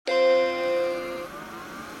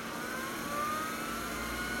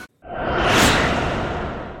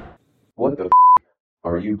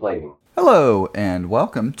you playing? Hello, and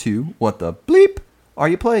welcome to What the Bleep Are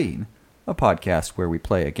You Playing? A podcast where we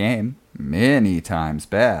play a game many times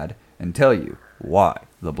bad and tell you why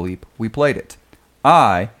the bleep we played it.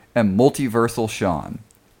 I am Multiversal Sean.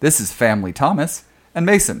 This is Family Thomas and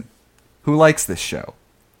Mason, who likes this show.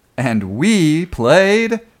 And we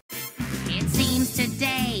played... It seems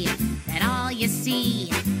today that all you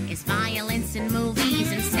see is violence in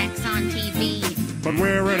movies and sex on TV. But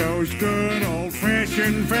where are those good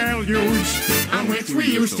old-fashioned values on which we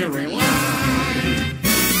used to rely?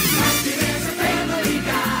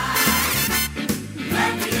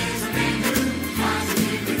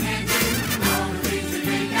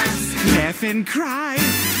 Laugh and cry.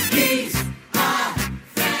 He's a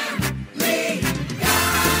family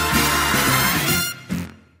guy.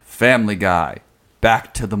 Family Guy,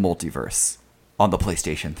 Back to the Multiverse on the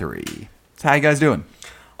PlayStation 3. So how you guys doing?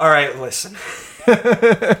 All right, listen.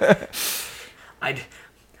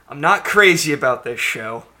 I'm not crazy about this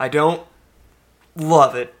show. I don't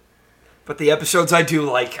love it. But the episodes I do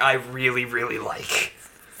like, I really, really like.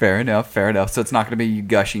 Fair enough. So it's not going to be you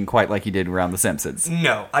gushing quite like you did around The Simpsons.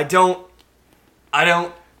 No, I don't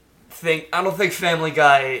think Family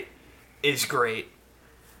Guy is great.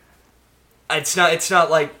 It's not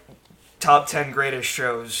like top 10 greatest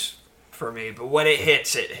shows for me, but when it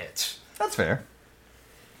hits, it hits. That's fair.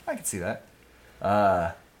 I can see that.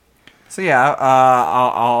 I'll say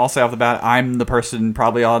off the bat, I'm the person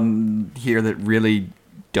probably on here that really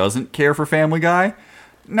doesn't care for Family Guy.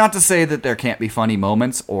 Not to say that there can't be funny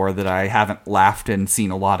moments or that I haven't laughed and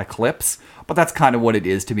seen a lot of clips, but that's kind of what it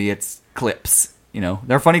is to me. It's clips. You know,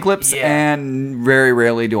 they're funny clips, and very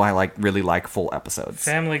rarely do I really like full episodes.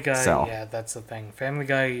 Family Guy, yeah, that's the thing. Family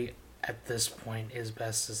Guy at this point is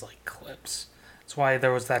best as like clips. That's why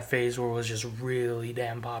there was that phase where it was just really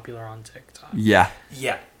damn popular on TikTok. Yeah.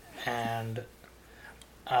 And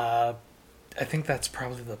I think that's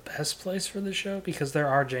probably the best place for the show because there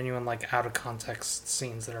are genuine, like, out of context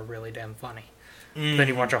scenes that are really damn funny. Then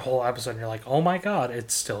you watch a whole episode and you're like, oh my god,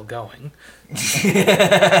 it's still going.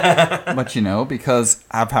 But you know, because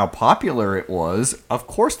of how popular it was, of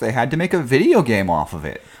course they had to make a video game off of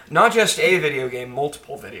it. Not just a video game,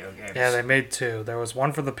 multiple video games. Yeah, they made two. There was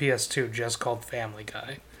one for the PS2 just called Family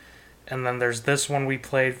Guy. And then there's this one we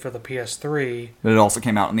played for the PS3. But it also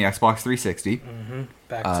came out on the Xbox 360. Mm-hmm.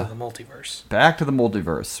 Back to the Multiverse. Back to the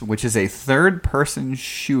Multiverse, which is a third-person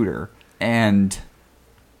shooter, and...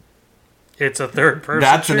 It's a third-person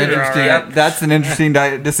shooter. That's an interesting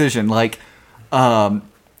decision. Like,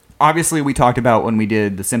 obviously we talked about when we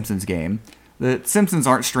did the Simpsons game, the Simpsons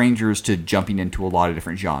aren't strangers to jumping into a lot of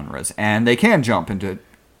different genres, and they can jump into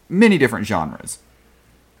many different genres.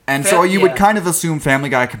 And so you would kind of assume Family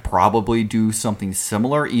Guy could probably do something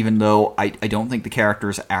similar, even though I don't think the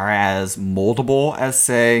characters are as moldable as,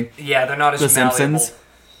 say... Yeah, they're not as The Simpsons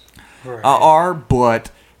right. are, but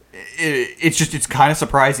it's kind of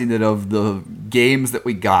surprising that of the games that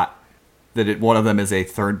we got, that one of them is a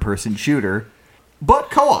third-person shooter,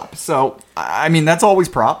 but co-op. So, I mean, that's always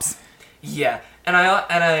props. Yeah, and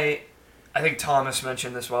I think Thomas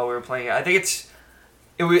mentioned this while we were playing it. I think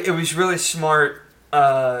it was really smart...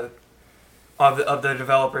 of the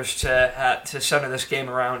developers to center this game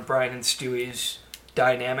around Brian and Stewie's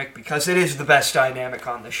dynamic because it is the best dynamic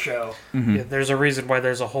on the show. Mm-hmm. Yeah, there's a reason why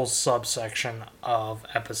there's a whole subsection of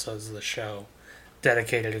episodes of the show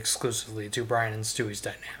dedicated exclusively to Brian and Stewie's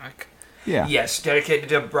dynamic. Yeah. Yes, dedicated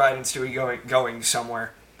to Brian and Stewie going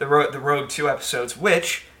somewhere. The Road 2 episodes,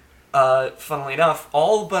 which, funnily enough,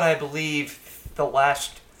 all but I believe the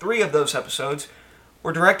last 3 of those episodes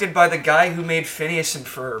were directed by the guy who made Phineas and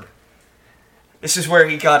Ferb. This is where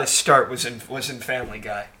he got his start, was in Family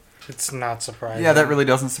Guy. It's not surprising. Yeah, that really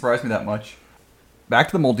doesn't surprise me that much. Back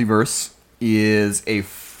to the Multiverse is a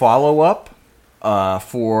follow-up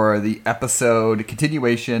for the episode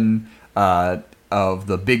continuation of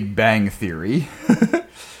the Big Bang Theory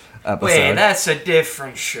episode. Wait, that's a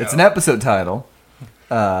different show. It's an episode title.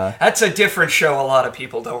 That's a different show a lot of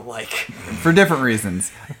people don't like. For different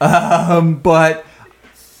reasons. But...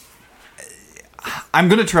 I'm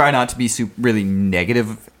going to try not to be really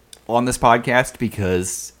negative on this podcast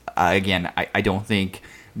because, again, I don't think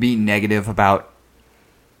being negative about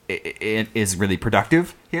it is really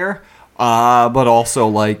productive here. But also,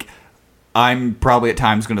 like, I'm probably at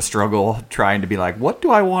times going to struggle trying to be like, what do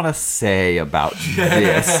I want to say about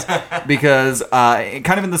this? Because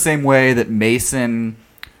kind of in the same way that Mason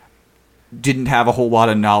didn't have a whole lot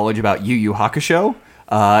of knowledge about Yu Yu Hakusho,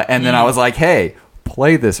 and then I was like, hey...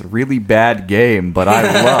 play this really bad game, but I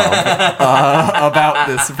love about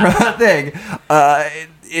this thing.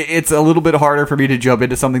 It's a little bit harder for me to jump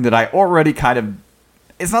into something that I already kind of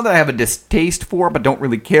it's not that I have a distaste for, but don't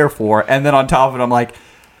really care for. And then on top of it, I'm like,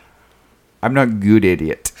 I'm not good at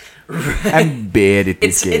it. I'm bad at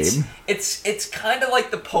this game. It's kind of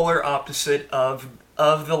like the polar opposite of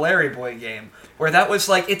the Larry Boy game, where that was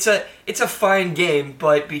like it's a fine game,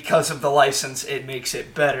 but because of the license, it makes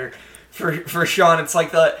it better. For Sean, it's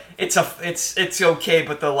like it's okay,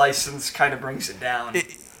 but the license kind of brings it down.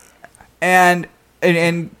 And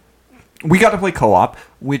we got to play co-op,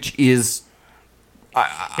 which is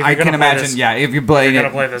I can imagine. If you're playing, you're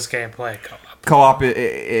gonna play this game, play co-op. Co-op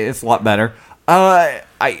is a lot better.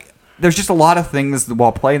 There's just a lot of things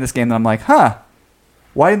while playing this game that I'm like,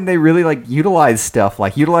 why didn't they really like utilize stuff,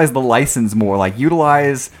 like utilize the license more, like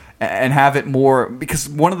utilize and have it more? Because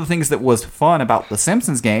one of the things that was fun about the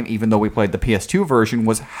Simpsons game, even though we played the PS2 version,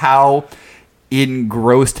 was how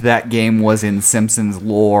engrossed that game was in Simpsons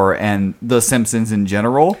lore and the Simpsons in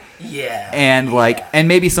general. Yeah. And and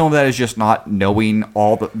maybe some of that is just not knowing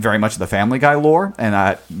very much of the Family Guy lore, and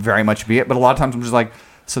that very much be it. But a lot of times I'm just like,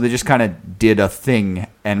 so they just kind of did a thing,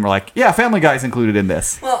 and we're like, yeah, Family Guy's included in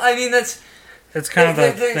this. Well, I mean, it's kind of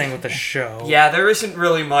the thing with the show. Yeah, there isn't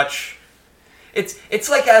really much. It's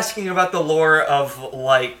like asking about the lore of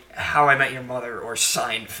like How I Met Your Mother or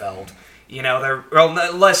Seinfeld. You know, they're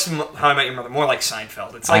less How I Met Your Mother, more like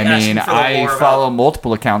Seinfeld. It's like asking for the lore follow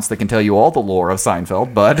multiple accounts that can tell you all the lore of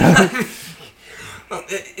Seinfeld, but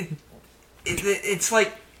it's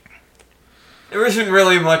like there isn't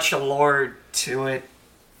really much lore to it.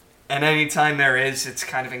 And anytime there is, it's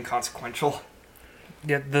kind of inconsequential.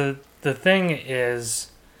 Yeah, the thing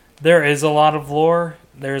is, there is a lot of lore.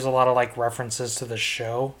 There's a lot of like references to the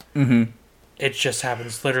show. Mm-hmm. It just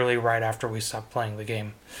happens literally right after we stop playing the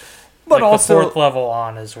game. But like also, the fourth level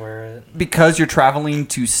on is where because you're traveling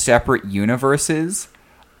to separate universes,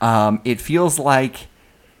 it feels like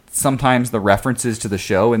sometimes the references to the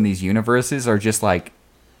show in these universes are just like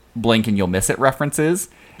blink and you'll miss it references.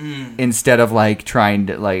 Instead of like trying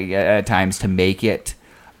to like at times to make it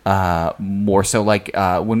more so like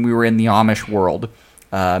when we were in the Amish world,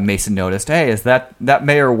 Mason noticed, hey, is that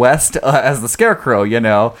Mayor West as the Scarecrow, you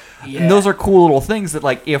know? Yeah. And those are cool little things that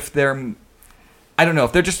like if they're, I don't know,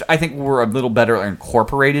 if they're just, I think we're a little better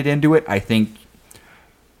incorporated into it. I think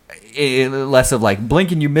less of like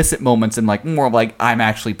blink and you miss it moments and like more of like I'm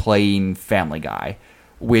actually playing Family Guy,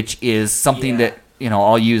 which is something that, you know,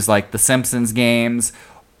 I'll use like the Simpsons games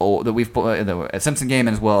that we've played, the Simpson game,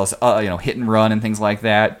 as well as Hit and Run and things like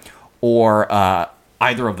that, or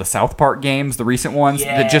either of the South Park games, the recent ones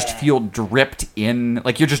that just feel dripped in,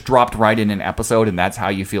 like you're just dropped right in an episode, and that's how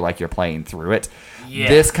you feel like you're playing through it. Yeah.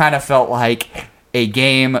 This kind of felt like a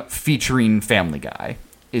game featuring Family Guy.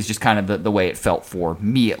 Is just kind of the way it felt for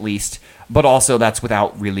me, at least. But also, that's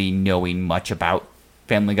without really knowing much about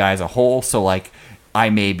Family Guy as a whole. So, like, I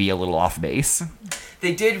may be a little off base.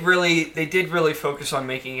 They did really focus on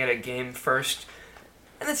making it a game first,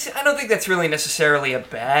 and I don't think that's really necessarily a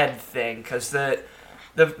bad thing, because by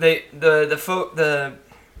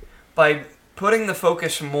putting the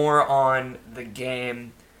focus more on the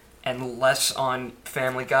game and less on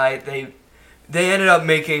Family Guy, they ended up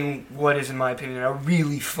making what is, in my opinion, a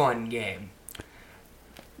really fun game.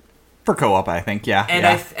 For co-op, I think, yeah. And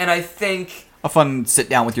I think a fun sit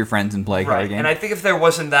down with your friends and play card game. And I think if there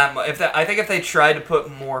wasn't that much, I think if they tried to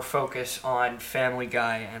put more focus on Family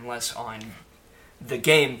Guy and less on the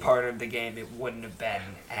game part of the game, it wouldn't have been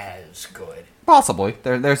as good. Possibly,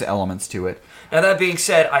 there's elements to it. Now that being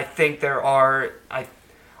said, I think there are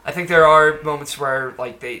moments where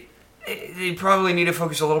like they probably need to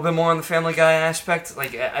focus a little bit more on the Family Guy aspect.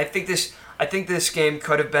 Like I think this game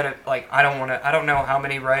could have been I don't know how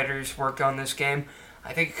many writers worked on this game.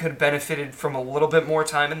 I think it could have benefited from a little bit more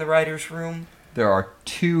time in the writers' room. There are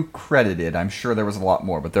 2 credited. I'm sure there was a lot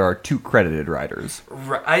more, but there are 2 credited writers.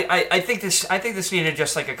 Right. I think this needed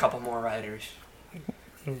just like a couple more writers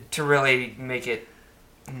to really make it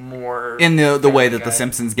more in the way that the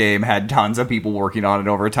Simpsons game had tons of people working on it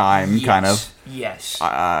over time,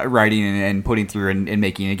 writing and putting through and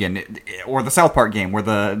making again, or the South Park game where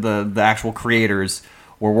the actual creators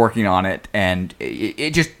were working on it, and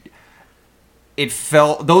it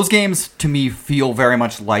felt, those games to me feel very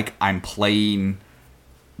much like I'm playing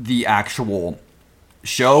the actual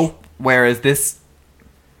show, whereas this,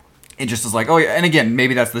 it just is like, oh yeah, and again,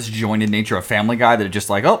 maybe that's this jointed nature of Family Guy that it's just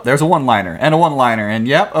like, oh, there's a one-liner, and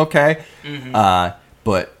yep, okay. Mm-hmm.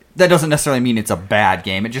 But that doesn't necessarily mean it's a bad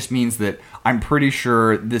game. It just means that I'm pretty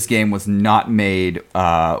sure this game was not made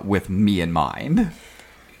with me in mind.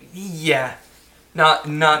 Yeah. Not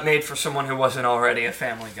made for someone who wasn't already a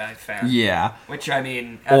Family Guy fan. Yeah. Which, I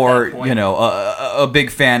mean, at that point, a big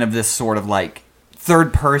fan of this sort of like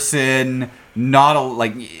third person, not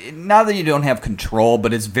that you don't have control,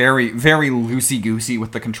 but it's very, very loosey-goosey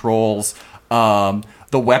with the controls. The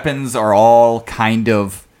weapons are all kind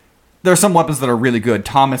of... There are some weapons that are really good.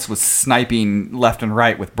 Thomas was sniping left and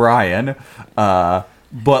right with Brian. But,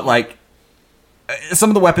 like, some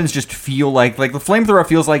of the weapons just feel like the flamethrower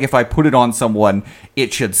feels like if I put it on someone,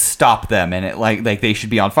 it should stop them, and it like they should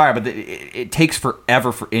be on fire. But it takes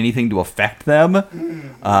forever for anything to affect them.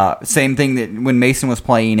 Same thing that when Mason was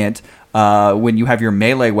playing it, when you have your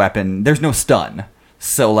melee weapon, there's no stun.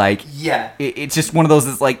 So, like, yeah, it's just one of those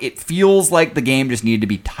that's, like, it feels like the game just needed to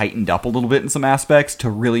be tightened up a little bit in some aspects to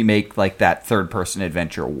really make, like, that third-person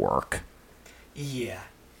adventure work. Yeah.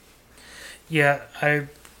 Yeah,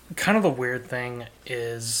 kind of the weird thing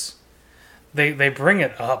is they bring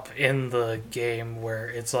it up in the game where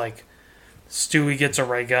it's like Stewie gets a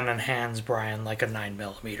ray gun and hands Brian, like, a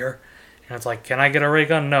 9mm. And it's like, can I get a ray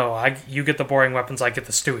gun? No, you get the boring weapons, I get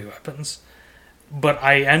the Stewie weapons. But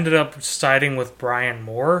I ended up siding with Brian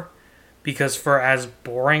more because for as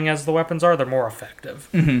boring as the weapons are, they're more effective.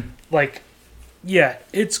 Mm-hmm. Like, yeah,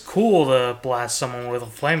 it's cool to blast someone with a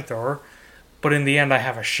flamethrower, but in the end I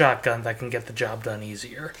have a shotgun that can get the job done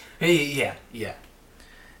easier. Yeah.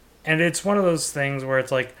 And it's one of those things where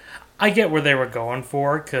it's like, I get where they were going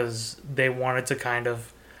for because they wanted to kind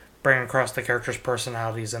of bring across the characters'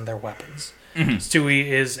 personalities and their weapons. Mm-hmm. Stewie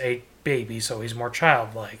is a baby, so he's more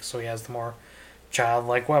childlike, so he has the more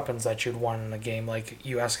childlike weapons that you'd want in a game. Like,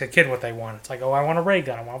 you ask a kid what they want, it's like, oh, I want a ray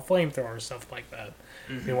gun, I want a flamethrower, stuff like that.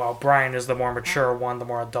 Mm-hmm. Meanwhile, Brian is the more mature one, the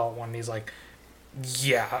more adult one. He's like,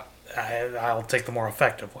 yeah, I'll take the more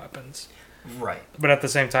effective weapons. Right. But at the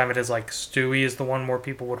same time, it is like Stewie is the one more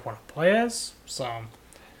people would want to play as, so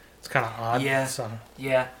it's kind of odd. Yeah. So.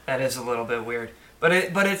 Yeah, that is a little bit weird. But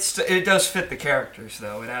it does fit the characters,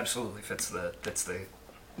 though. It absolutely fits the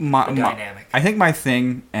dynamic. I think my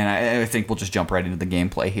thing, and I think we'll just jump right into the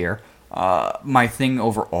gameplay here. My thing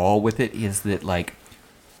overall with it is that, like,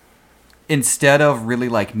 instead of really,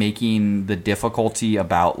 like, making the difficulty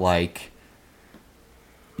about, like,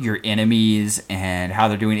 your enemies and how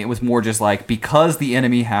they're doing it was more just like, because the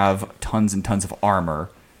enemy have tons and tons of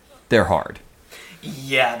armor, they're hard.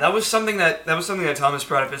 Yeah, that was something that Thomas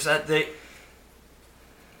brought up, is that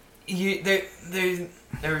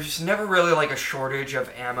there's never really, like, a shortage of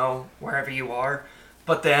ammo wherever you are,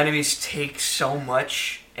 but the enemies take so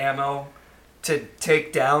much ammo to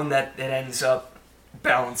take down that it ends up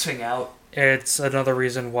balancing out. It's another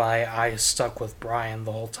reason why I stuck with Brian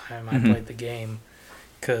the whole time I played the game,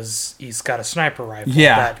 because he's got a sniper rifle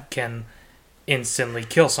that can instantly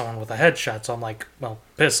kill someone with a headshot. So I'm like, well,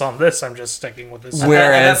 piss on this. I'm just sticking with this. At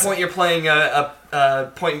that point, you're playing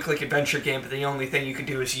a point-and-click adventure game, but the only thing you can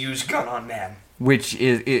do is use gun on man. Which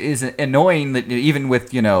is annoying that even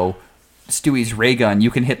with, you know, Stewie's ray gun, you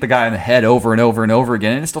can hit the guy in the head over and over and over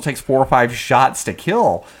again, and it still takes 4 or 5 shots to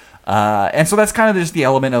kill. And so that's kind of just the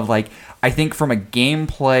element of, like, I think from a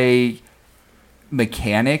gameplay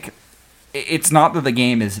mechanic, it's not that the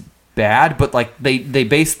game is bad, but, like, they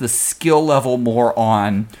base the skill level more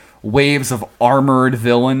on waves of armored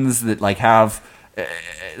villains that, like, have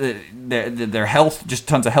their health, just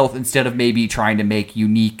tons of health, instead of maybe trying to make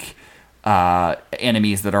unique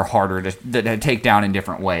enemies that are harder to take down in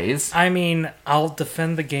different ways. I mean, I'll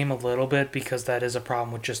defend the game a little bit because that is a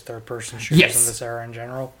problem with just third-person shooters in this era in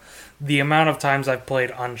general. The amount of times I've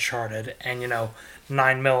played Uncharted and,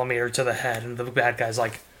 9mm to the head, and the bad guy's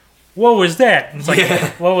like, what was that? And it's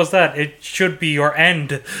like, what was that? It should be your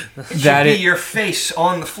end. It should be your face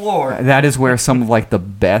on the floor. That is where some of, like, the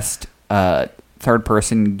best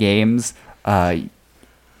third-person games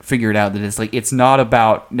figured out that it's not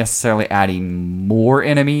about necessarily adding more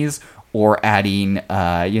enemies or adding,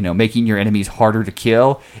 making your enemies harder to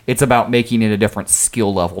kill. It's about making it a different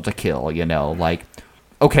skill level to kill, like,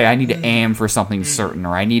 okay, I need to aim for something certain,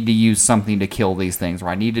 or I need to use something to kill these things, or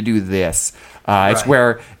I need to do this. It's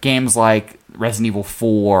where games like Resident Evil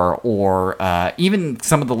 4 or even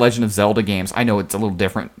some of the Legend of Zelda games, I know it's a little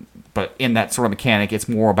different, but in that sort of mechanic, it's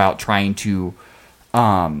more about trying to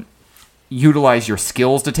utilize your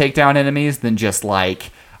skills to take down enemies than just,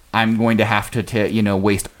 like, I'm going to have to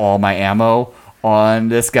waste all my ammo on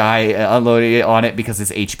this guy, unloading it on it because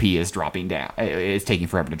his HP is dropping down. It's taking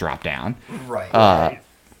forever to drop down. Right.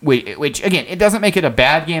 Which, again, it doesn't make it a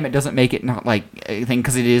bad game. It doesn't make it not, like, anything,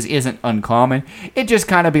 because it isn't uncommon. It just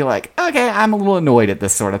kind of be like, okay, I'm a little annoyed at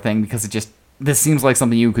this sort of thing, because this seems like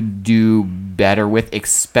something you could do better with,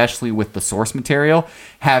 especially with the source material.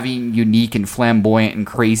 Having unique and flamboyant and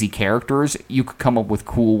crazy characters, you could come up with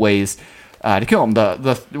cool ways to kill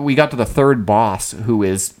them. We got to the third boss, who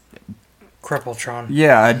is Crippletron.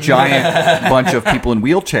 Yeah, a giant bunch of people in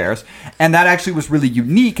wheelchairs. And that actually was really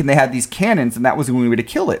unique, and they had these cannons, and that was the only way to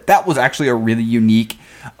kill it. That was actually a really unique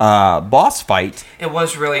boss fight. It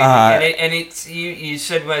was really unique. And it's you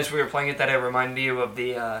said as we were playing it that it reminded you of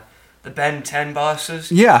the Ben 10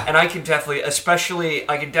 bosses. Yeah. And I could definitely,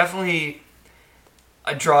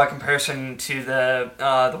 draw a comparison to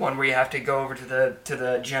the one where you have to go over to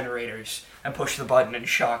the generators and push the button and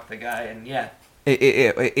shock the guy, and yeah.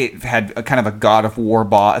 It had a kind of a God of War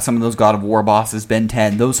boss, some of those God of War bosses, Ben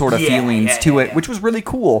 10, those sort of feelings to it, which was really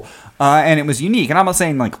cool, and it was unique. And I'm not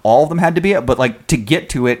saying like all of them had to be it, but like to get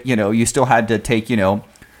to it, you still had to take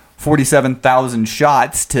 47,000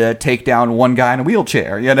 shots to take down one guy in a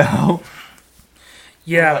wheelchair.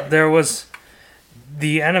 Yeah, there was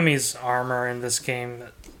the enemy's armor in this game.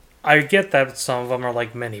 I get that some of them are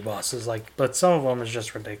like mini bosses, but some of them is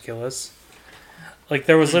just ridiculous. Like,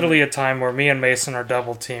 there was literally a time where me and Mason are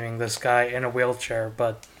double teaming this guy in a wheelchair,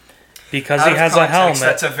 but because he has a helmet...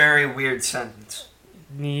 That's a very weird sentence.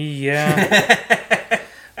 Yeah.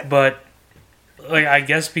 But, I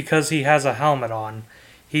guess because he has a helmet on,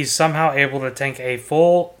 he's somehow able to tank a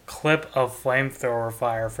full clip of flamethrower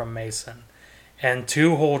fire from Mason and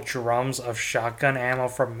 2 whole drums of shotgun ammo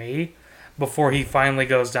from me before he finally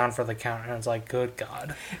goes down for the count, and it's like, good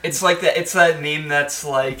God. It's like that. It's that meme that's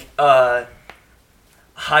like,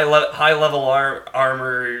 high level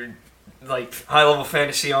armor, like high level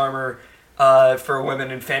fantasy armor for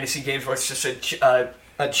women in fantasy games where it's just a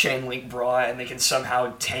chain link bra and they can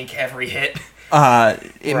somehow tank every hit.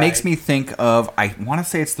 It makes me think of, I want to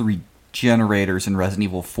say it's the regenerators in Resident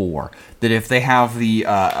Evil 4, that if they have the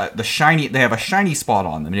shiny, they have a shiny spot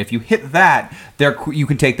on them, and if you hit that, you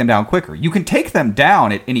can take them down quicker. You can take them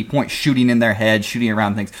down at any point, shooting in their head, shooting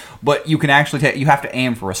around things, but you can actually you have to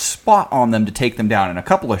aim for a spot on them to take them down in a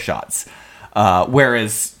couple of shots.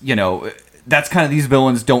 Whereas, that's kind of, these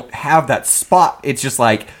villains don't have that spot. It's just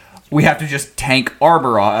like, we have to just tank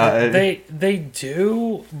armor. They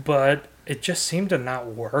do, but it just seemed to not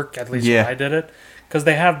work, at least when I did it. Because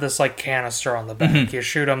they have this canister on the back. Mm-hmm. You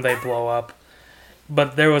shoot them, they blow up.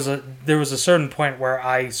 But there was a certain point where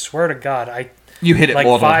I swear to God, you hit it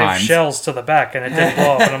multiple 5 times. Shells to the back and it didn't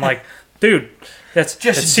blow up. And I'm like, dude, that's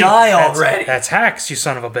die already. That's hacks, you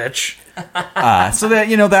son of a bitch. So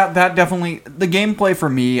that that definitely, the gameplay for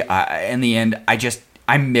me in the end,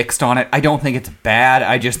 I'm mixed on it. I don't think it's bad.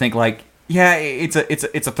 I just think it's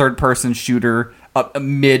a third person shooter, a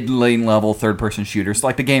mid lane level third person shooter. So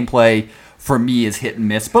the gameplay for me is hit and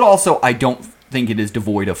miss, but also I don't think it is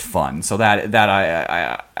devoid of fun. So that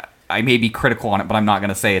I may be critical on it, but I'm not going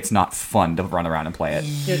to say it's not fun to run around and play it.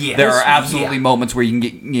 Yes. There are absolutely moments where you can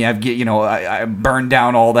get I burn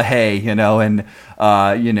down all the hay, and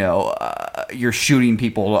you're shooting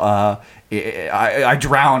people. I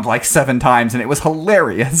drowned 7 times, and it was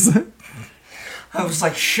hilarious. I was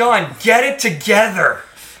like, Sean, get it together.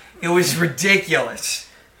 It was ridiculous.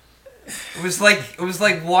 It was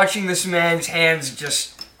like watching this man's hands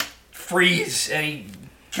just freeze, and he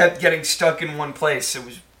kept getting stuck in one place. It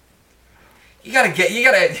was. You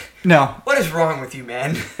gotta. No. What is wrong with you,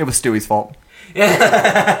 man? It was Stewie's fault.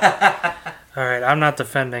 Alright, I'm not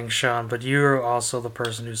defending Sean, but you're also the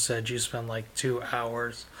person who said you spent 2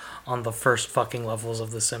 hours on the first fucking levels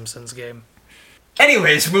of the Simpsons game.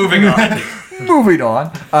 Anyways, moving on.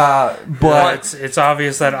 But it's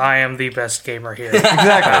obvious that I am the best gamer here.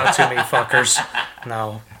 Exactly. To me, fuckers.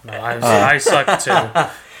 No, I suck too.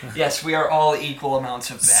 Yes, we are all equal amounts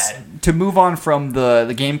of bad. To move on from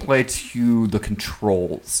the gameplay to the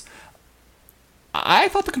controls, I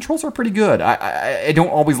thought the controls were pretty good. I don't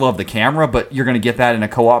always love the camera, but you're going to get that in a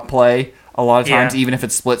co-op play a lot of times, even if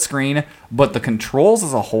it's split screen. But the controls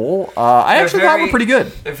as a whole, I actually thought were pretty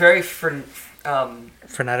good. They're very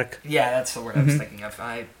frenetic. Yeah, that's the word I was thinking of.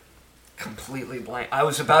 I completely blank. I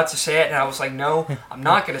was about to say it, and I was like, no, I'm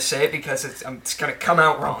not going to say it because it's going to come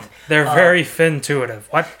out wrong. They're very fin-tuitive.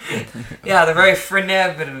 What? Yeah, they're very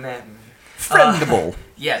friendable.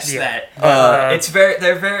 Yes, yeah. that.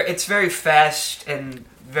 It's very fast and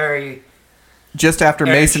very. Just after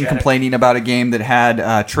Mason complaining about a game that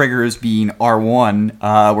had triggers being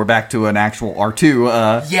R1, we're back to an actual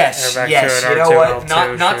R2. Yes. You know what?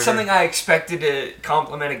 Not something I expected to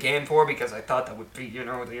compliment a game for because I thought that would be,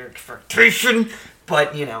 the expectation.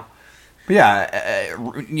 But, But yeah,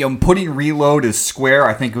 putting reload as square,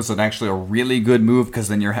 I think was actually a really good move because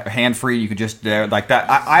then you're hand free. You could just like that.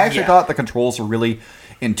 I actually thought the controls were really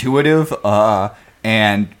intuitive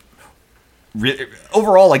and.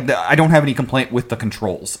 Overall, I don't have any complaint with the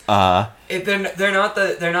controls. They're not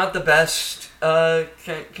the best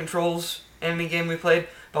controls in any game we played,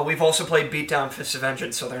 But we've also played Beatdown Fists of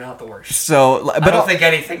Vengeance, so they're not the worst. So, but I don't think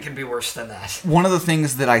anything can be worse than that. one of the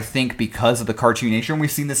things that I think, because of the cartoon nature, and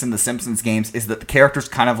we've seen this in the Simpsons games, is that the characters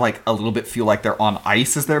kind of like a little bit feel like they're on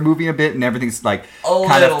ice as they're moving a bit, and everything's like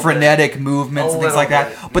kind of frenetic movements and things like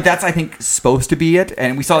that. But that's, I think, supposed to be it,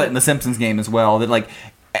 and we saw that in the Simpsons game as well. That like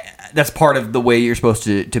that's part of the way you're supposed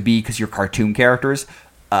to be because you're cartoon characters.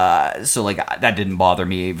 So like that didn't bother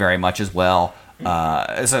me very much as well. So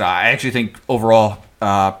I actually think overall,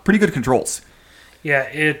 pretty good controls. Yeah,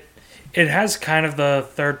 it has kind of the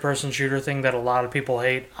third-person shooter thing that a lot of people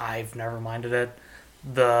hate. I've never minded it.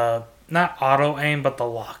 The not auto aim, but the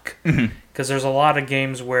lock. Because there's a lot of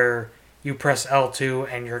games where you press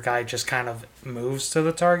L2 and your guy just kind of moves to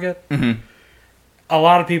the target. A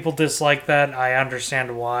lot of people dislike that. I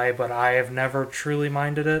understand why, but I have never truly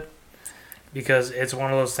minded it. Because it's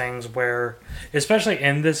one of those things where, especially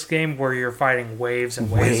in this game where you're fighting waves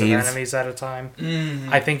and waves of enemies at a time,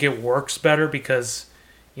 I think it works better because,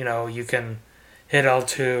 you know, you can hit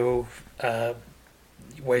L2,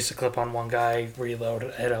 waste a clip on one guy, reload,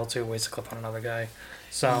 hit L2, waste a clip on another guy.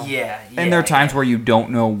 So and there are times where you don't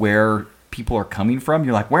know where people are coming from.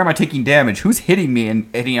 You're like, where am I taking damage? Who's hitting me?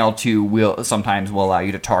 And hitting L2 sometimes will allow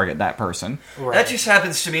you to target that person. Right. That just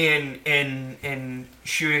happens to me in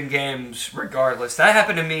shooting games regardless. That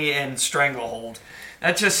happened to me in Stranglehold.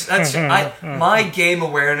 My game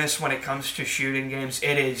awareness when it comes to shooting games,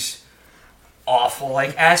 it is awful.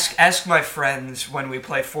 Like ask my friends when we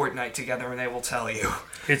play Fortnite together and they will tell you.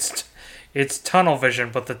 It's tunnel vision,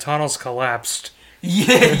 but the tunnel's collapsed.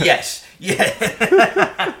 Yes.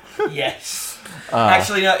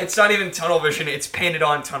 Actually, no, it's not even tunnel vision. It's painted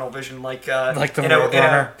on tunnel vision, like the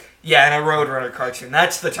Roadrunner. In a Roadrunner cartoon.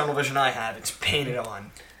 That's the tunnel vision I have. It's painted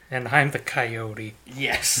on. And I'm the coyote.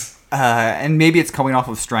 Yes. And maybe it's coming off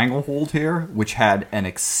of Stranglehold here, which had an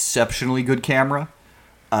exceptionally good camera.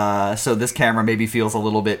 So this camera maybe feels a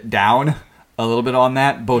little bit down, a little bit on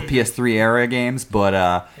that. Both PS3 era games, but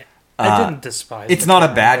I didn't despise it. It's not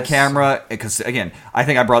a bad camera, because, again, I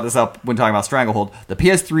think I brought this up when talking about Stranglehold. The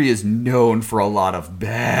PS3 is known for a lot of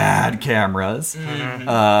bad cameras.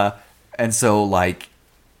 And so, like,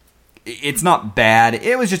 it's not bad.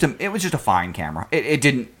 It was just a fine camera.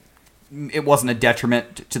 It wasn't a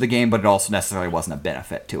detriment to the game, but it also necessarily wasn't a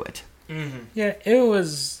benefit to it. Yeah, it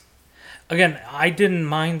was... Again, I didn't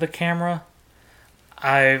mind the camera.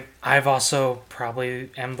 I've also probably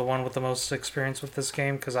am the one with the most experience with this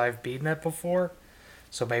game because I've beaten it before,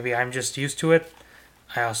 so maybe I'm just used to it.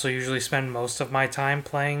 I also usually spend most of my time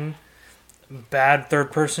playing bad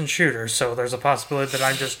third-person shooters, so there's a possibility that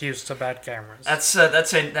I'm just used to bad cameras. That's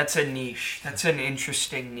a niche. That's an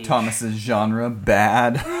interesting niche. Thomas's genre: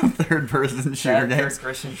 bad third-person shooter games.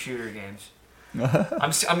 Third-person shooter games.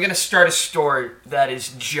 I'm gonna start a store that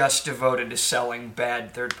is just devoted to selling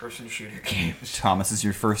bad third-person shooter games. Thomas is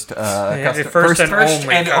your first, first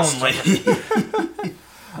and only.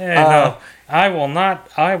 No, I will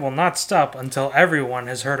not stop until everyone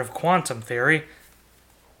has heard of quantum theory.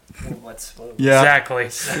 Exactly.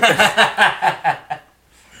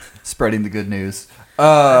 Spreading the good news.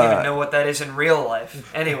 I don't even know what that is in real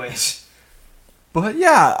life. Anyways, but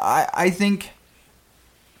yeah, I think,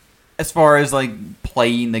 as far as like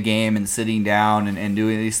playing the game and sitting down and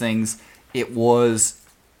doing these things, it was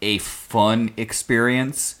a fun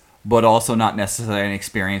experience, but also not necessarily an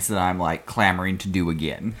experience that I'm like clamoring to do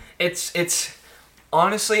again. It's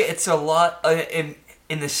honestly, it's a lot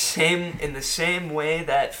in the same way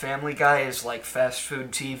that Family Guy is like fast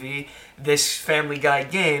food TV. This Family Guy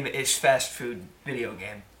game is fast food video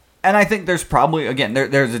game. And I think there's probably, again,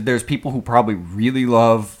 there's people who probably really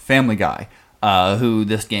love Family Guy, who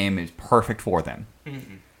this game is perfect for them.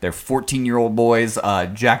 Mm-hmm. They're 14-year-old boys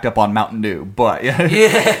jacked up on Mountain Dew, but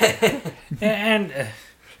and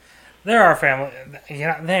there are family.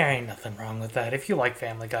 There ain't nothing wrong with that. If you like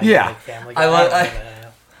Family Guy, you like Family Guy.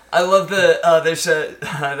 I love there's an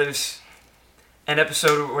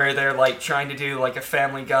episode where they're like trying to do like a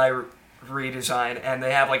Family Guy redesign, and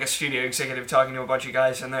they have like a studio executive talking to a bunch of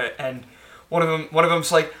guys, and one of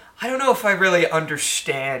them's like, I don't know if I really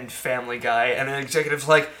understand Family Guy, and the executive's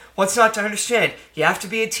like, what's not to understand? You have to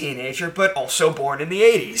be a teenager, but also born in the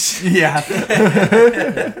 80s. Yeah.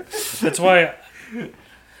 That's why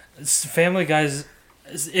Family Guy's,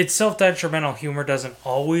 its self-detrimental humor doesn't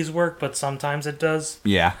always work, but sometimes it does.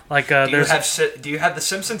 Yeah. Like do you have The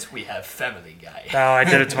Simpsons? We have Family Guy. Oh, I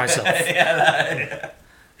did it to myself.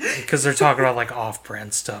 Because they're talking about like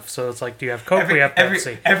off-brand stuff, so it's like, do you have Coke? We have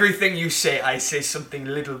Pepsi. Everything you say, I say something a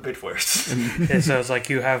little bit worse. And so it's like,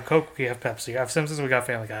 you have Coke, we have Pepsi. You have Simpsons, we got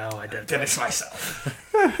Family Guy. Oh, I did it. Did it to myself.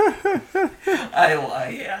 I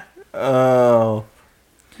lie, yeah. Oh.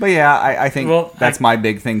 But yeah, I think Well, that's my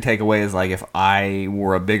big thing takeaway is like if I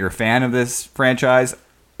were a bigger fan of this franchise,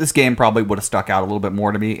 this game probably would have stuck out a little bit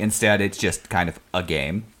more to me. Instead, it's just kind of a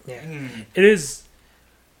game. Yeah, it is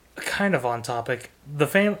kind of on topic.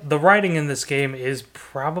 The writing in this game is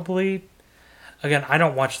probably, again, I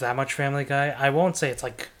don't watch that much Family Guy. I won't say it's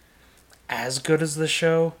like as good as the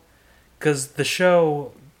show, because the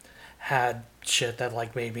show had shit that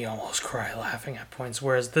like made me almost cry laughing at points,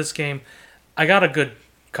 whereas this game, I got a good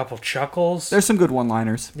couple chuckles. There's some good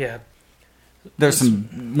one-liners. Yeah, There's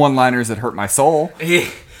some one-liners that hurt my soul.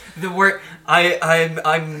 The word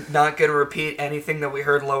I'm not gonna repeat anything that we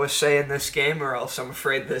heard Lois say in this game, or else I'm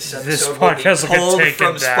afraid this episode will be podcast will get pulled taken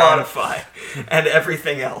from down. Spotify and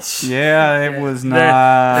everything else. Yeah, it was not.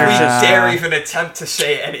 We There's dare even attempt to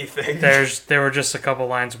say anything. there were just a couple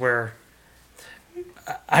lines where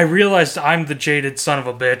I realized I'm the jaded son of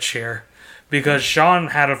a bitch here, because Sean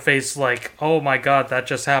had a face like, oh my god, that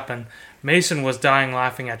just happened. Mason was dying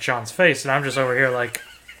laughing at Sean's face, and I'm just over here like,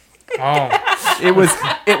 oh. It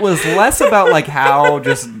was less about like how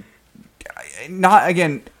just not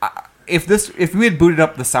again. If we had booted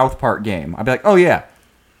up the South Park game, I'd be like, oh yeah,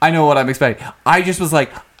 I know what I'm expecting. I just was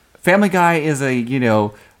like, Family Guy is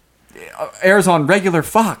airs on regular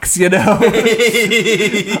Fox, I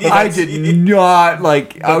did not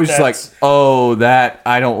like. But I was just like, oh, that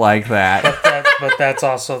I don't like that. But that's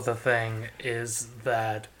also the thing, is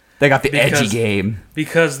that They got the edgy game.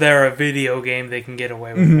 because they're a video game, they can get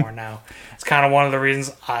away with more now. It's kind of one of the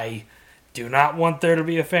reasons I do not want there to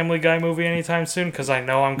be a Family Guy movie anytime soon, because I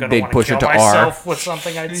know I'm going to They'd want to push kill it to R. myself with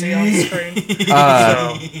something I'd see on screen.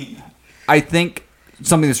 So, I think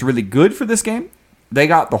something that's really good for this game, they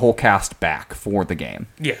got the whole cast back for the game.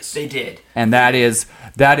 yes. They did. And that is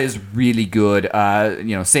really good.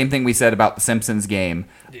 Same thing we said about the Simpsons game.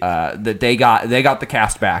 That they got the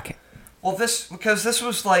cast back. Well, this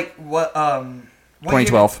was like what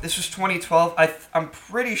 2012. This was 2012. I'm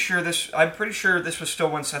pretty sure this was still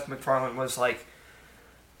when Seth MacFarlane was like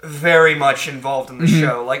very much involved in the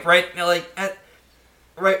show. Like right now,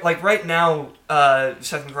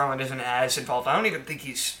 Seth MacFarlane isn't as involved. I don't even think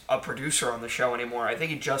he's a producer on the show anymore. I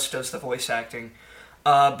think he just does the voice acting.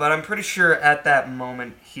 But I'm pretty sure at that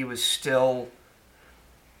moment he was still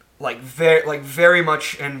very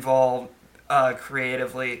much involved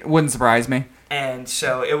creatively. It wouldn't surprise me. And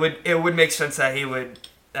so it would make sense that he would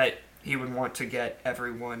want to get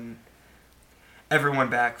everyone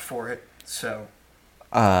back for it. So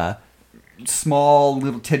Small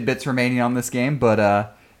little tidbits remaining on this game,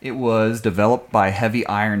 but it was developed by Heavy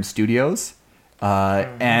Iron Studios.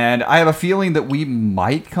 And I have a feeling that we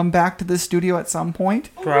might come back to this studio at some point.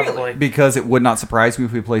 Probably. Because it would not surprise me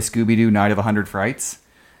if we play Scooby-Doo Night of 100 Frights.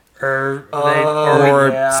 Or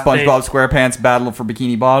yeah. SpongeBob SquarePants Battle for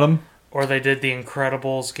Bikini Bottom. Or they did the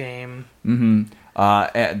Incredibles game.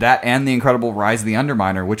 That and The Incredible Rise of the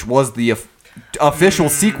Underminer, which was the official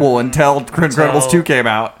sequel until Incredibles 2 came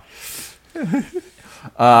out.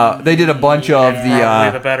 They did a bunch of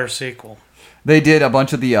Probably the better sequel. They did a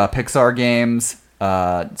bunch of the Pixar games.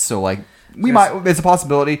 So like it's a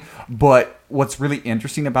possibility. But what's really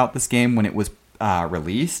interesting about this game when it was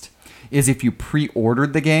released is if you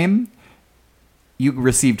pre-ordered the game, you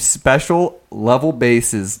received special level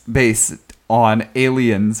bases based on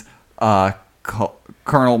Aliens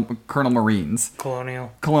Colonial Marines.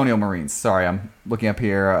 Sorry, I'm looking up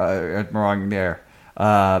here. Wrong there.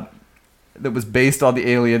 That was based on the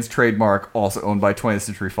Aliens trademark, also owned by 20th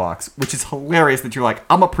Century Fox, which is hilarious that you're like,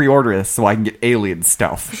 I'm gonna pre-order this so I can get Alien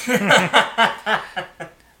stuff.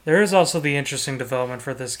 There is also the interesting development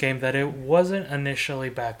for this game that it wasn't initially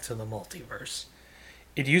Back to the Multiverse.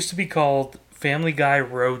 It used to be called Family Guy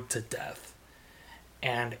Road to Death.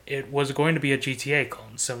 And it was going to be a GTA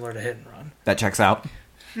clone, similar to Hit and Run. That checks out.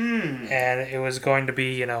 And it was going to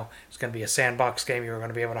be, it's going to be a sandbox game. You were going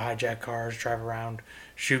to be able to hijack cars, drive around,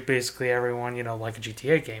 shoot basically everyone, like a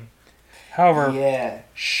GTA game. However,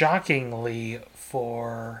 shockingly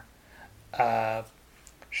for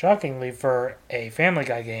a Family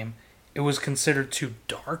Guy game, it was considered too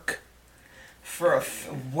dark. For a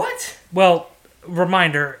what? Well,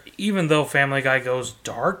 reminder, even though Family Guy goes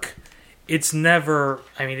dark, it's never,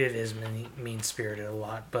 it is mean-spirited a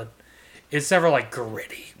lot, but it's never like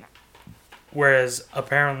gritty. Whereas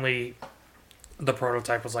apparently the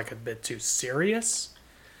prototype was like a bit too serious.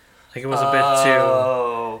 Like it was a bit too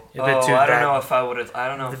I don't know if I would have. I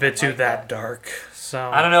don't know. A bit too that dark. So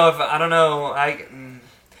I don't know.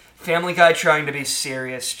 Family Guy trying to be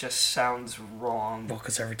serious just sounds wrong. Well,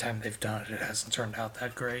 because every time they've done it, it hasn't turned out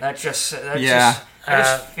that great. That just Yeah.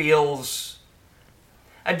 feels.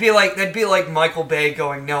 that'd be like Michael Bay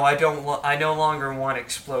going, "No, I don't. I no longer want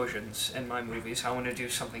explosions in my movies. I want to do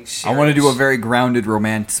something serious. I want to do a very grounded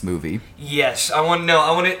romance movie. Yes, I want to know.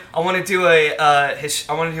 I want to do a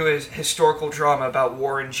historical drama about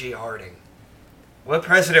Warren G. Harding. What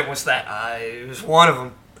president was that? It was one of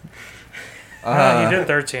them. He did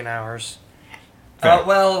 13 hours.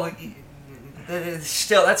 Well, that's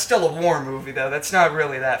still a war movie though. That's not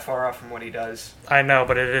really that far off from what he does. I know,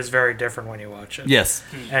 but it is very different when you watch it. Yes.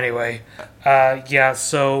 Anyway,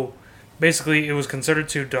 so basically it was considered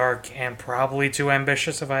too dark and probably too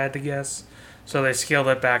ambitious, if I had to guess. So they scaled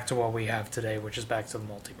it back to what we have today, which is back to the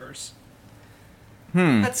multiverse.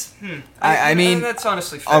 That's I mean, that's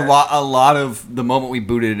honestly fair. a lot of the moment we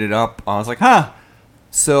booted it up, I was like, huh.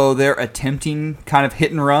 So they're attempting kind of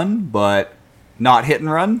hit and run, but not hit and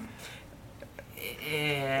run.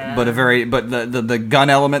 Yeah. But the gun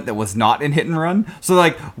element that was not in hit and run. So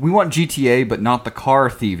like, we want GTA, but not the car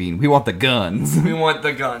thieving. We want the guns. We want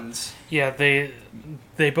the guns. Yeah, they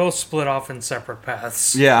both split off in separate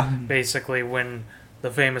paths. Yeah. Basically, when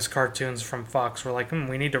the famous cartoons from Fox were like,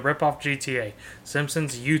 we need to rip off GTA.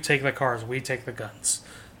 Simpsons, you take the cars, we take the guns.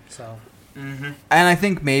 So. And I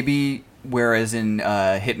think maybe, whereas in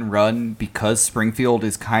Hit and Run, because Springfield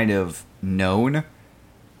is kind of known,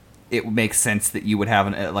 it makes sense that you would have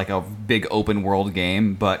a big open world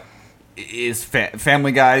game. But is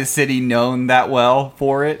Family Guy's city known that well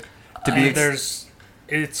for it to be?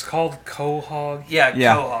 It's called Quahog. Yeah.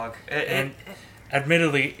 Quahog. And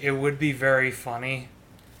admittedly, it would be very funny.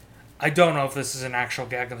 I don't know if this is an actual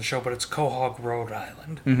gag in the show, but it's Quahog, Rhode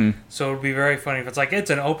Island. Mm-hmm. So it would be very funny if it's like, it's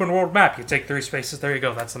an open world map. You take 3 spaces, there you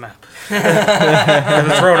go, that's the map. If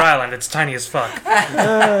it's Rhode Island, it's tiny as fuck.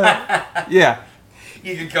 Yeah.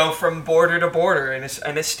 You could go from border to border in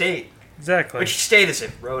a state. Exactly. Which state is it?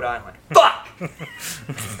 Rhode Island. Fuck!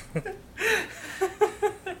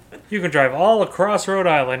 You can drive all across Rhode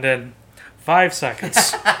Island in 5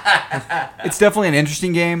 seconds. It's definitely an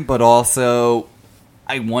interesting game, but also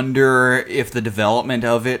I wonder if the development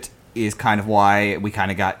of it is kind of why we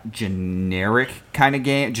kind of got generic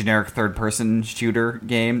third-person shooter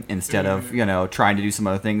game instead of, trying to do some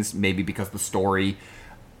other things. Maybe because the story,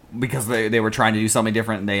 because they were trying to do something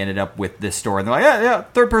different and they ended up with this story. And they're like, yeah,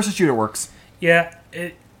 third-person shooter works. Yeah,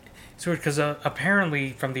 it's weird because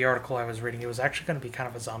apparently from the article I was reading, it was actually going to be kind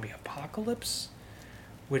of a zombie apocalypse,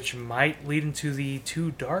 which might lead into the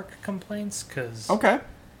too dark complaints. Cause, okay.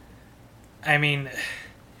 I mean,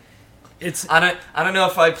 it's. I don't know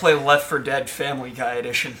if I'd play Left 4 Dead Family Guy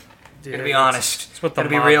Edition. Dude, to be honest. It's what the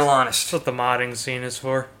be real honest. It's what the modding scene is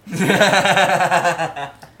for.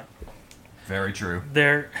 Very true.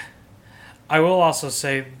 I will also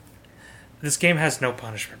say, this game has no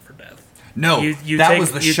punishment for death. No, that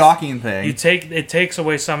was the shocking thing. It takes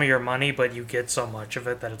away some of your money, but you get so much of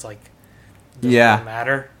it that it's like, doesn't really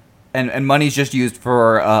matter. And money's just used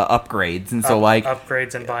for upgrades, and so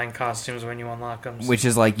upgrades and buying costumes when you unlock them. Which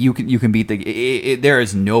is like you can beat there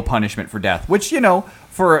is no punishment for death. Which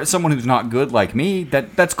for someone who's not good like me,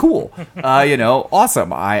 that's cool.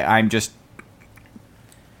 Awesome. I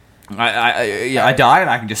die and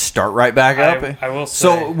I can just start right back up. I will say.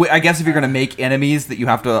 So I guess if you're going to make enemies that you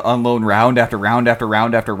have to unload round after round after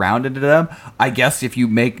round after round into them, I guess if you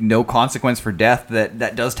make no consequence for death,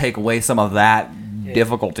 that does take away some of that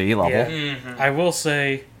difficulty level. Yeah. Mm-hmm. I will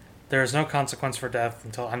say there's no consequence for death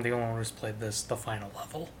until I'm the only one who's played the final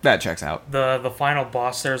level. That checks out. The final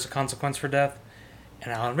boss, there's a consequence for death,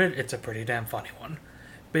 and I'll admit it's a pretty damn funny one.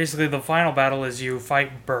 Basically, the final battle is you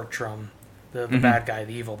fight Bertram, the bad guy,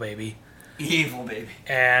 the evil baby. Evil baby.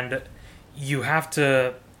 And you have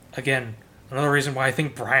to, again, another reason why I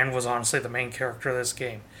think Brian was honestly the main character of this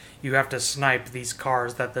game. You have to snipe these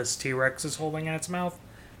cars that this T-Rex is holding in its mouth.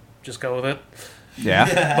 Just go with it.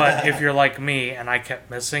 Yeah. But if you're like me, and I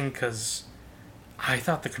kept missing because I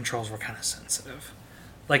thought the controls were kind of sensitive.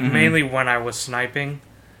 Like, mainly when I was sniping.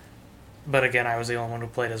 But again, I was the only one who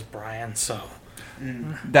played as Brian, so...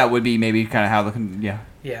 That would be maybe kind of how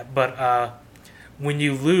Yeah, but when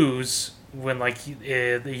you lose, when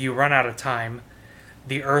you run out of time,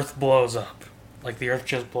 the Earth blows up. Like, the Earth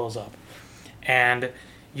just blows up. And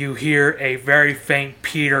you hear a very faint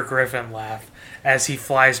Peter Griffin laugh as he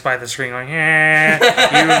flies by the screen going, you lose.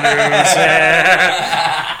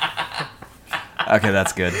 Okay,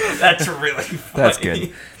 that's good. That's really funny. That's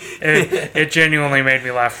good. It genuinely made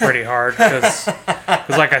me laugh pretty hard because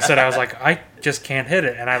like I said, I was like, I just can't hit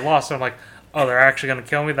it, and I lost. I'm like, oh, they're actually going to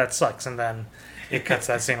kill me? That sucks. And then it cuts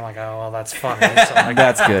that scene like, oh, well, that's funny. So like,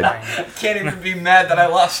 that's good. I can't even be mad that I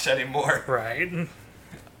lost anymore. Right.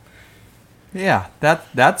 Yeah,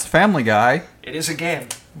 that's Family Guy. It is a game.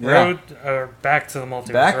 Back to the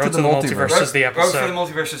Multiverse. Back Road to the Multiverse. is the Road episode. for the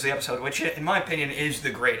Multiverse is the episode, which, in my opinion, is the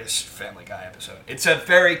greatest Family Guy episode. It's a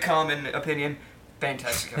very common opinion.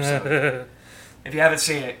 Fantastic episode. If you haven't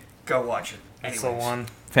seen it, go watch it. That's the Anyways. one.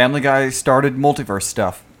 Family Guy started multiverse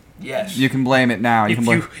stuff. Yes. You can blame it now. If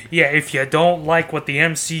you don't like what the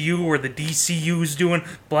MCU or the DCU is doing,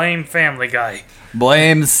 blame Family Guy.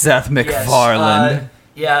 blame Seth MacFarlane.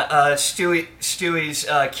 Stewie's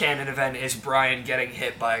canon event is Brian getting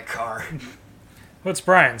hit by a car. What's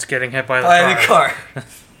Brian's getting hit by the By car?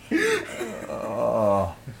 the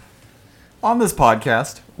car. On this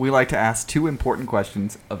podcast, we like to ask two important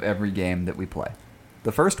questions of every game that we play.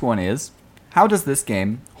 The first one is, how does this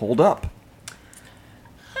game hold up?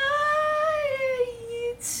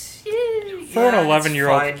 For an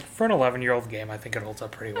 11-year-old, fine. for an 11-year-old game, I think it holds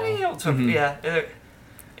up pretty well. It holds up, yeah.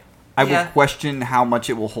 I Yeah. would question how much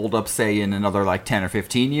it will hold up, say, in another 10 or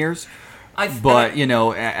 15 years. But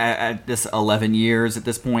At this 11 years at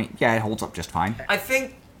this point, yeah, it holds up just fine. I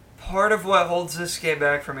think part of what holds this game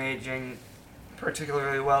back from aging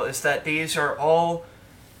particularly well is that these are all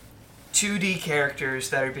 2D characters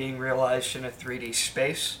that are being realized in a 3D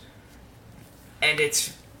space. And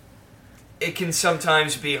it can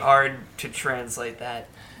sometimes be hard to translate that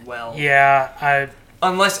well. Yeah,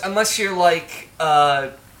 Unless you're like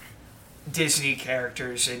Disney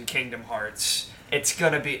characters in Kingdom Hearts. It's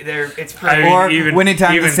gonna be there. It's pretty. Or even-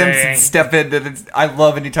 anytime even the Simpsons they- step in, I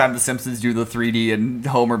love anytime the Simpsons do the 3D and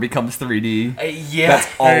Homer becomes 3D. Yeah. That's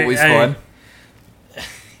always fun.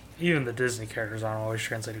 even the Disney characters aren't always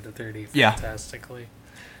translated to 3D Yeah. fantastically.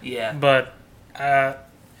 Yeah. But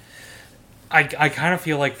I kind of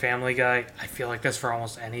feel like Family Guy. I feel like this for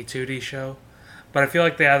almost any 2D show, but I feel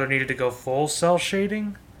like they either needed to go full cell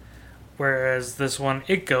shading, whereas this one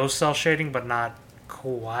it goes cell shading, but not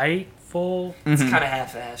quite full. It's kind of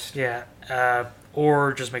half-assed. Yeah,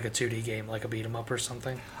 or just make a 2D game like a beat 'em up or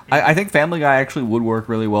something. I think Family Guy actually would work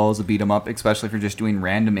really well as a beat 'em up, especially if you're just doing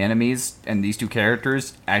random enemies. And these two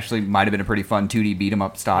characters actually might have been a pretty fun 2D beat 'em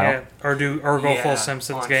up style. Yeah, or go Yeah, full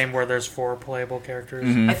Simpsons honestly. game where there's 4 playable characters.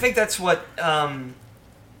 I think that's what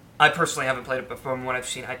I personally haven't played it, but from what I've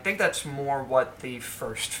seen, I think that's more what the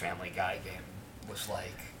first Family Guy game was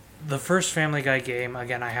like. The first Family Guy game,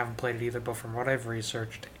 again, I haven't played it either, but from what I've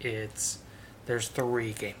researched, there's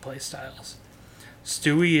 3 gameplay styles.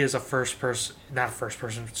 Stewie is Stewie's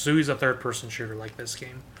a third-person shooter like this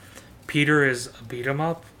game. Peter is a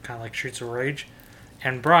beat-em-up, kind of like Streets of Rage.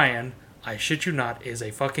 And Brian, I shit you not, is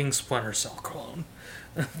a fucking Splinter Cell clone.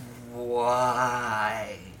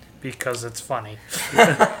 Why? Because it's funny.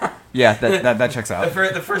 Yeah, that checks out.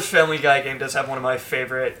 The first Family Guy game does have one of my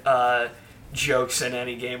favorite jokes in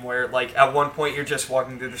any game where, like, at one point you're just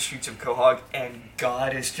walking through the streets of Quahog and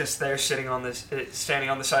God is just there standing on the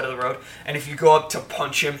side of the road, and if you go up to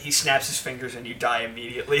punch him, he snaps his fingers and you die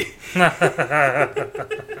immediately. That's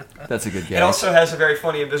a good game. It also has a very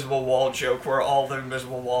funny invisible wall joke where all the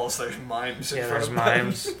invisible walls, there's mimes in Yeah, front there's of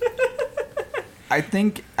mimes. them. I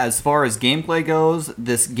think as far as gameplay goes,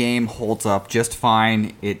 this game holds up just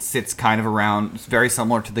fine. It sits kind of around, it's very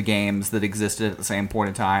similar to the games that existed at the same point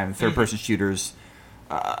in time. Third-person shooters,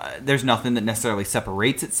 there's nothing that necessarily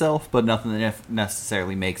separates itself, but nothing that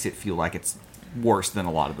necessarily makes it feel like it's worse than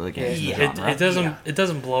a lot of the games in the genre. It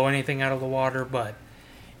doesn't blow anything out of the water, but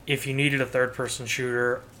if you needed a third-person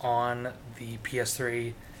shooter on the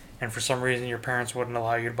PS3, and for some reason your parents wouldn't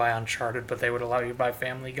allow you to buy Uncharted, but they would allow you to buy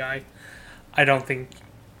Family Guy, I don't think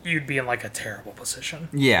you'd be in like a terrible position.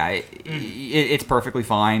 Yeah, it's perfectly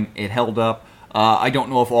fine. It held up. I don't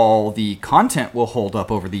know if all the content will hold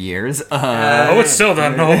up over the years. It still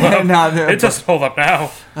doesn't hold up. It doesn't hold up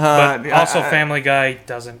now. But also, Family Guy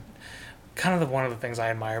doesn't. Kind of one of the things I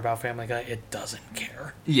admire about Family Guy, it doesn't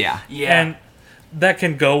care. Yeah. Yeah. And that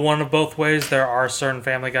can go one of both ways. There are certain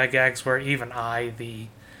Family Guy gags where even I, the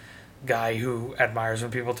guy who admires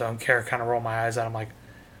when people don't care, kind of roll my eyes at. I'm like,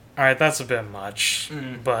 all right, that's a bit much.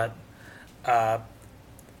 But at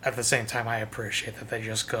the same time, I appreciate that they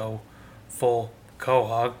just go full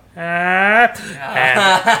Quahog. And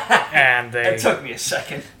they It took me a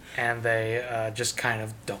second. and they just kind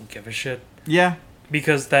of don't give a shit. Yeah.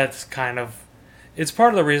 Because that's kind of... It's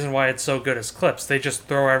part of the reason why it's so good as clips. They just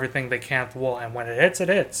throw everything they can at the wall, and when it hits, it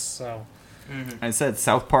hits. So... I said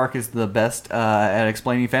South Park is the best at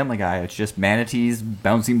explaining Family Guy. It's just manatees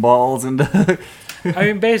bouncing balls and I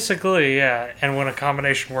mean, basically, yeah. And when a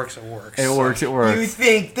combination works, it works. it works. It works. You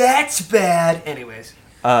think that's bad? Anyways.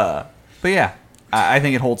 But yeah, I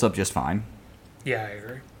think it holds up just fine. Yeah, I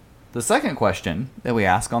agree. The second question that we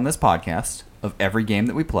ask on this podcast of every game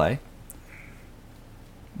that we play: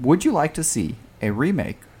 would you like to see a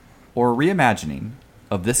remake or reimagining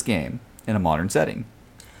of this game in a modern setting?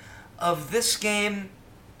 Of this game,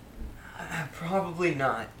 probably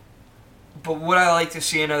not. But would I like to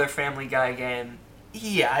see another Family Guy game?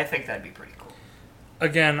 Yeah, I think that'd be pretty cool.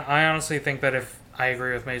 Again, I honestly think that if I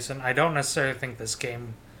agree with Mason, I don't necessarily think this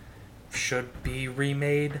game should be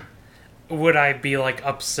remade. Would I be like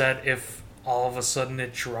upset if all of a sudden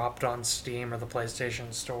it dropped on Steam or the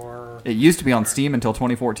PlayStation Store? It used to be on Steam until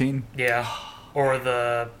 2014. Yeah, or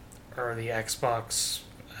the Xbox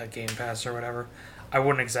Game Pass or whatever. I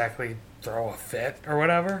wouldn't exactly throw a fit or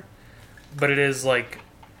whatever, but it is like,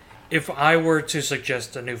 if I were to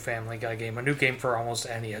suggest a new Family Guy game, a new game for almost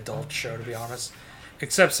any adult show, to be honest,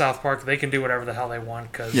 except South Park, they can do whatever the hell they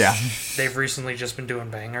want because they've recently just been doing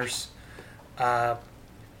bangers. I'd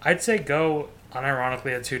say go,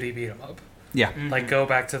 unironically, a 2D beat 'em up. Yeah. Like, go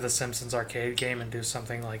back to the Simpsons arcade game and do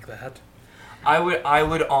something like that. I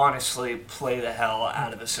would honestly play the hell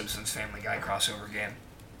out of a Simpsons Family Guy crossover game.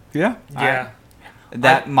 Yeah. Yeah.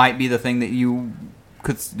 That might be the thing that you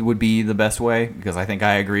would be the best way, because I think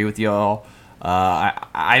I agree with you all.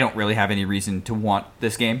 I don't really have any reason to want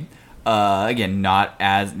this game. Again, not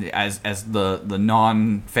as the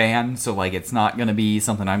non-fan, so like it's not going to be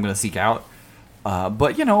something I'm going to seek out.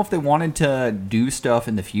 But if they wanted to do stuff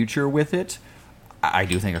in the future with it, I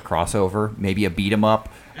do think a crossover, maybe a beat 'em up,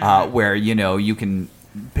 where you can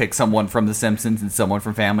pick someone from The Simpsons and someone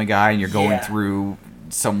from Family Guy, and you're going through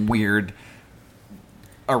some weird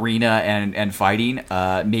arena and fighting.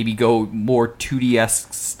 Maybe go more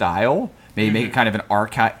 2D-esque style. Maybe make it kind of an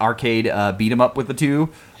arcade beat 'em up with the two,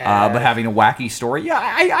 but having a wacky story. Yeah,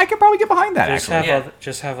 I could probably get behind that.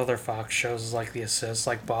 Just have other Fox shows like The Assist,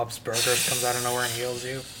 like Bob's Burgers comes out of nowhere and heals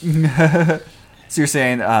you. So you're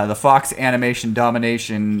saying the Fox Animation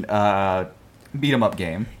Domination beat 'em up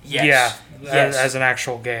game? Yes. Yeah, as an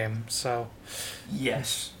actual game. So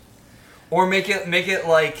yes, or make it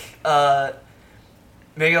like a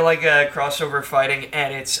crossover fighting,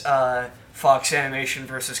 and it's Fox Animation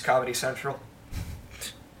versus Comedy Central.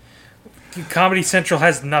 Comedy Central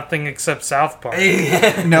has nothing except South Park.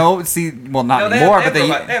 No, see, well, not anymore, but they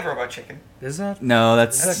have Robot Chicken. Is that? No,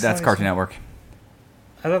 that's Cartoon Network.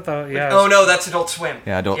 I thought that. Yeah. Oh no, that's Adult Swim.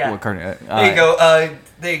 Yeah, Adult Cartoon. There you go.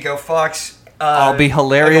 There you go. Fox. I'll be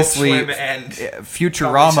hilariously. Adult Swim and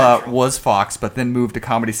Futurama was Fox, but then moved to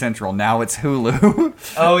Comedy Central. Now it's Hulu.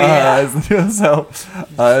 Oh yeah. So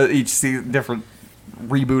each different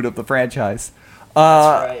reboot of the franchise.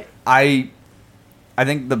 That's right. I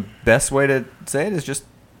think the best way to say it is just,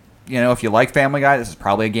 if you like Family Guy, this is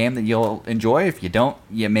probably a game that you'll enjoy. If you don't,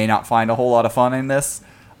 you may not find a whole lot of fun in this.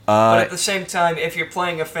 But at the same time, if you're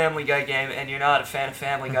playing a Family Guy game and you're not a fan of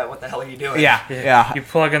Family Guy, what the hell are you doing? Yeah. You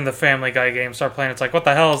plug in the Family Guy game, start playing, it's like, what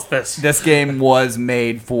the hell is this? This game was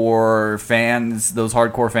made for fans, those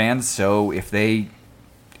hardcore fans, so if they...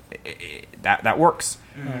 That works.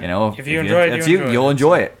 Mm-hmm. If you enjoy it, you'll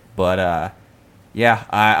enjoy it. But,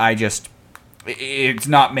 I just... It's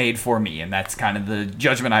not made for me, and that's kind of the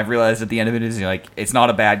judgment I've realized at the end of it is, like, it's not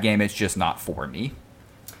a bad game, it's just not for me.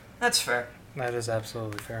 That's fair. That is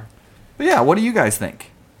absolutely fair. But yeah, what do you guys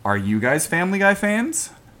think? Are you guys Family Guy fans?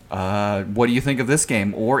 What do you think of this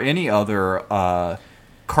game or any other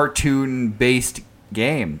cartoon-based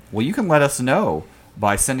game? Well, you can let us know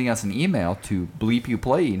by sending us an email to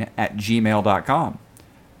bleepyouplaying@gmail.com.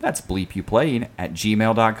 That's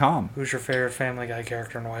bleepyouplaying@gmail.com. Who's your favorite Family Guy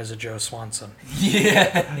character and why is it Joe Swanson?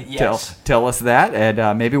 Yeah. Yes. Tell us that,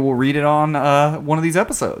 and maybe we'll read it on one of these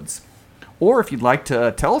episodes. Or if you'd like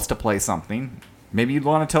to tell us to play something, maybe you'd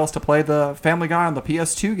want to tell us to play the Family Guy on the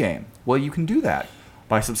PS2 game. Well, you can do that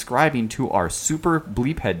by subscribing to our Super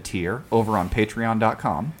Bleephead tier over on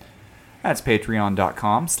Patreon.com. That's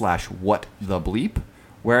Patreon.com/WhatTheBleep,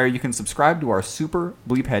 where you can subscribe to our Super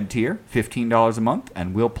Bleephead tier, $15 a month,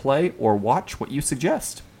 and we'll play or watch what you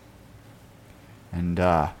suggest. And,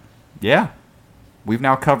 we've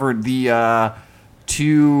now covered the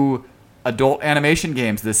 2... adult animation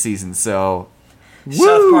games this season, so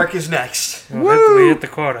South Park is next. We hit the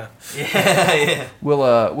quota. Yeah.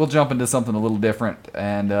 We'll jump into something a little different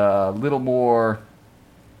and a little more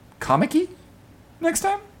comic-y next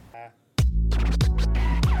time.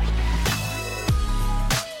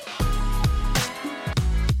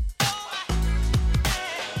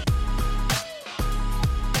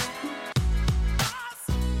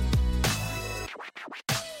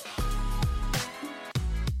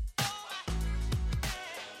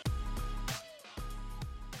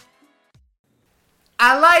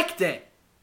 I liked it.